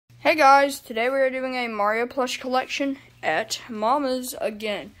Hey guys, today we are doing a Mario plush collection at Mama's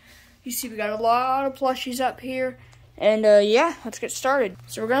again. You see we got a lot of plushies up here, and yeah, let's get started.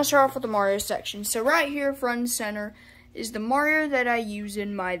 So we're going to start off with the Mario section. So right here, front and center, is the Mario that I use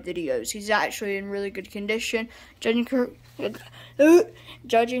in my videos. He's actually in really good condition, judging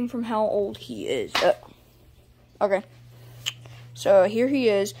from how old he is. Okay, so here he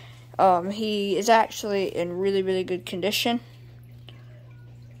is. He is actually in really good condition.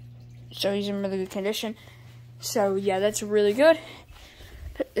 So he's in really good condition. So yeah, that's really good.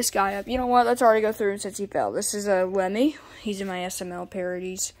 Put this guy up. You know what? Let's already go through him since he fell. This is a Lemmy. He's in my SML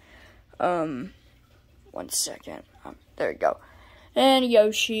parodies. 1 second. There we go. And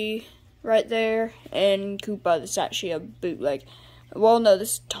Yoshi right there. And Koopa. This is actually a bootleg. Well, no,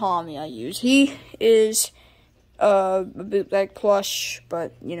 this is Tommy I use. He is a bootleg plush,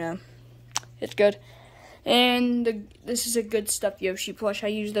 but you know, it's good. And this is a good stuff Yoshi plush. I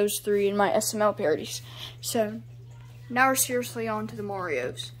use those 3 in my SML parodies. So, now we're seriously on to the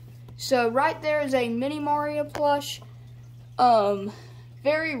Marios. So, right there is a mini Mario plush.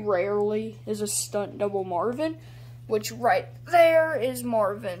 Very rarely is a stunt double Marvin, which right there is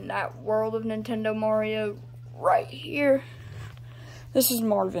Marvin, that World of Nintendo Mario right here. This is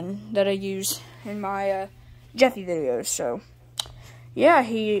Marvin that I use in my Jeffy videos, so... yeah,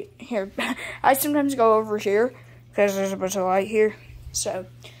 here, I sometimes go over here, because there's a bunch of light here, so,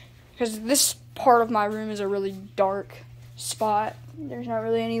 because this part of my room is a really dark spot, there's not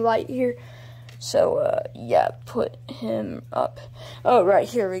really any light here, so, yeah, put him up. Oh, right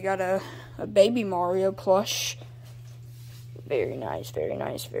here, we got a baby Mario plush, very nice, very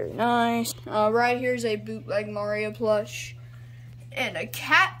nice, very nice. Right here's a bootleg Mario plush, and a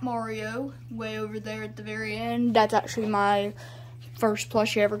cat Mario, way over there at the very end. That's actually my first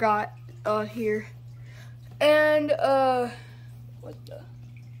plush I ever got here. And oh,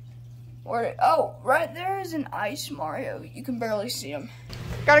 right there is an ice Mario. You can barely see him.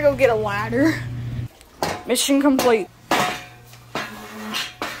 Gotta go get a ladder. Mission complete.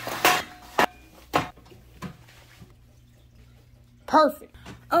 Perfect.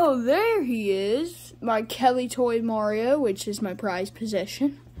 Oh, there he is. My Kelly toy Mario, which is my prized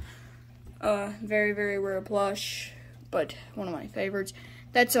possession. Very rare plush, but one of my favorites.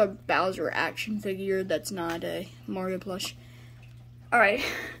 That's a Bowser action figure. That's not a Mario plush. Alright.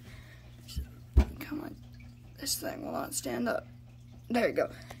 Come on. This thing will not stand up. There you go.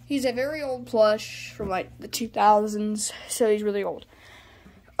 He's a very old plush from like the 2000s, so he's really old.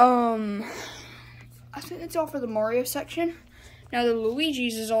 I think that's all for the Mario section. Now the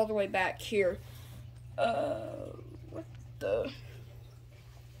Luigi's is all the way back here. What the...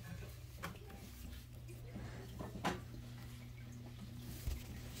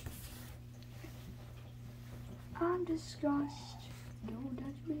 I'm disgusted. Don't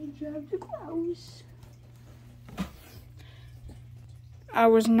touch me, germs are gross. I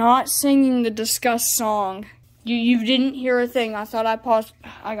was not singing the disgust song. You didn't hear a thing. I thought I paused.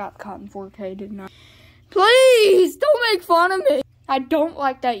 I got caught in 4K, didn't I? Please don't make fun of me. I don't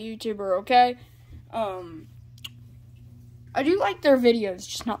like that YouTuber. Okay. I do like their videos,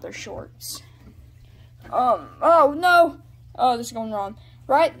 just not their shorts. Oh no. Oh, this is going wrong.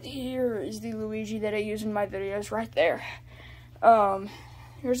 Right here is the Luigi that I use in my videos, right there.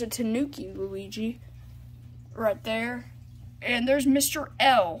 Here's a Tanuki Luigi, right there. And there's Mr.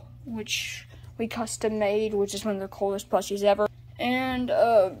 L, which we custom made, which is one of the coolest plushies ever. And,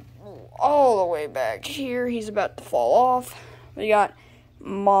 all the way back here, he's about to fall off. We got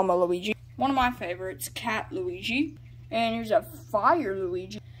Mama Luigi, one of my favorites, Cat Luigi. And here's a Fire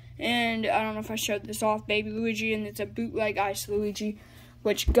Luigi. And I don't know if I showed this off, Baby Luigi, and it's a bootleg Ice Luigi,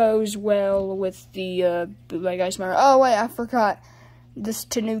 which goes well with the bootleg Ice Mario. Oh, wait, I forgot this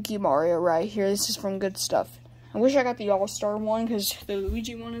Tanuki Mario right here. This is from Good Stuff. I wish I got the All-Star one, because the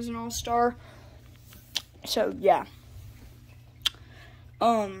Luigi one is an All-Star. So, yeah.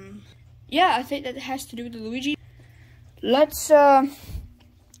 Yeah, I think that has to do with the Luigi. Let's,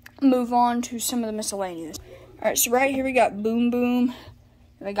 move on to some of the miscellaneous. Alright, so right here we got Boom Boom.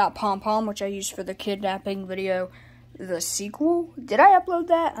 And we got Pom Pom, which I used for the kidnapping video. The sequel? Did I upload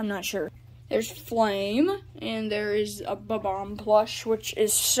that? I'm not sure. There's Flame, and there is a Bob-omb plush, which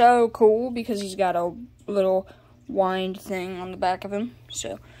is so cool because he's got a little wind thing on the back of him.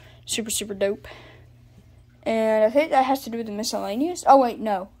 So, super dope. And I think that has to do with the miscellaneous. Oh, wait,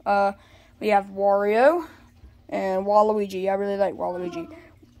 no. We have Wario and Waluigi. I really like Waluigi.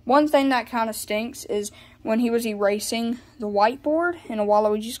 One thing that kind of stinks is when he was erasing the whiteboard in a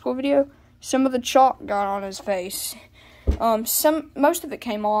Waluigi school video, some of the chalk got on his face. Most of it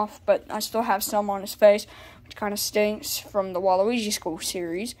came off, but I still have some on his face, which kind of stinks from the Waluigi School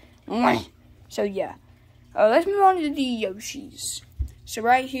series. So yeah, let's move on to the Yoshis. So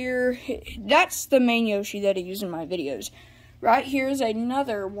right here, that's the main Yoshi that I use in my videos. Right here is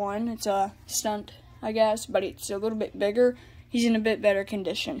another one. It's a stunt, I guess, but it's a little bit bigger. He's in a bit better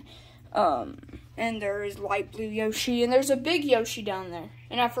condition. And there is light blue Yoshi, and there's a big Yoshi down there.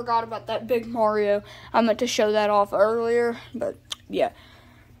 And I forgot about that big Mario. I meant to show that off earlier, but yeah.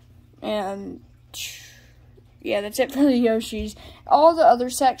 And yeah, that's it for the Yoshis. All the other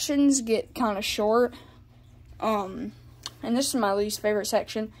sections get kind of short. And this is my least favorite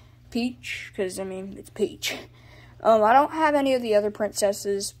section, Peach, because, I mean, it's Peach. I don't have any of the other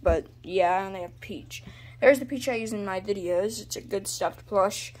princesses, but, yeah, I only have Peach. There's the Peach I use in my videos. It's a good stuffed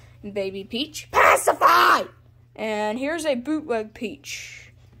plush baby Peach. Pacify! And here's a bootleg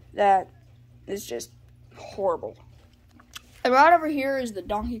Peach that is just horrible. And right over here is the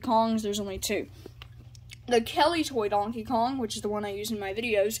Donkey Kongs. There's only two. The Kelly toy Donkey Kong, which is the one I use in my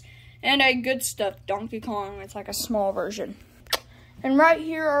videos, and a good stuffed Donkey Kong. It's like a small version. And right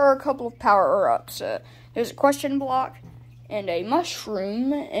here are a couple of power-ups. There's a question block and a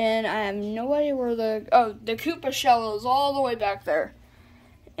mushroom, and I have no idea where the Koopa shell is all the way back there.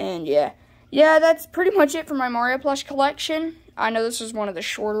 And yeah, that's pretty much it for my Mario plush collection. I know this is one of the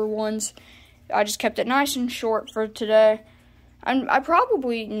shorter ones. I just kept it nice and short for today. I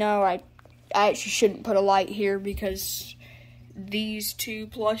probably know I actually shouldn't put a light here because these two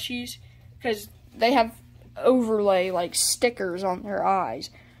plushies, because they have overlay like stickers on their eyes.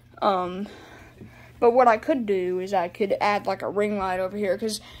 But what I could do is I could add like a ring light over here,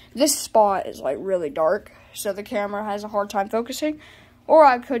 because this spot is like really dark, so the camera has a hard time focusing. Or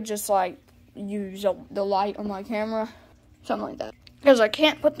I could just like use the light on my camera, something like that. Because I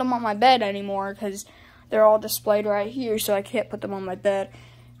can't put them on my bed anymore, because they're all displayed right here, so I can't put them on my bed.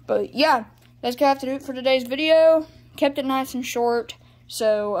 But yeah, that's gonna have to do it for today's video. Kept it nice and short.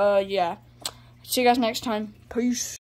 So yeah, see you guys next time. Peace.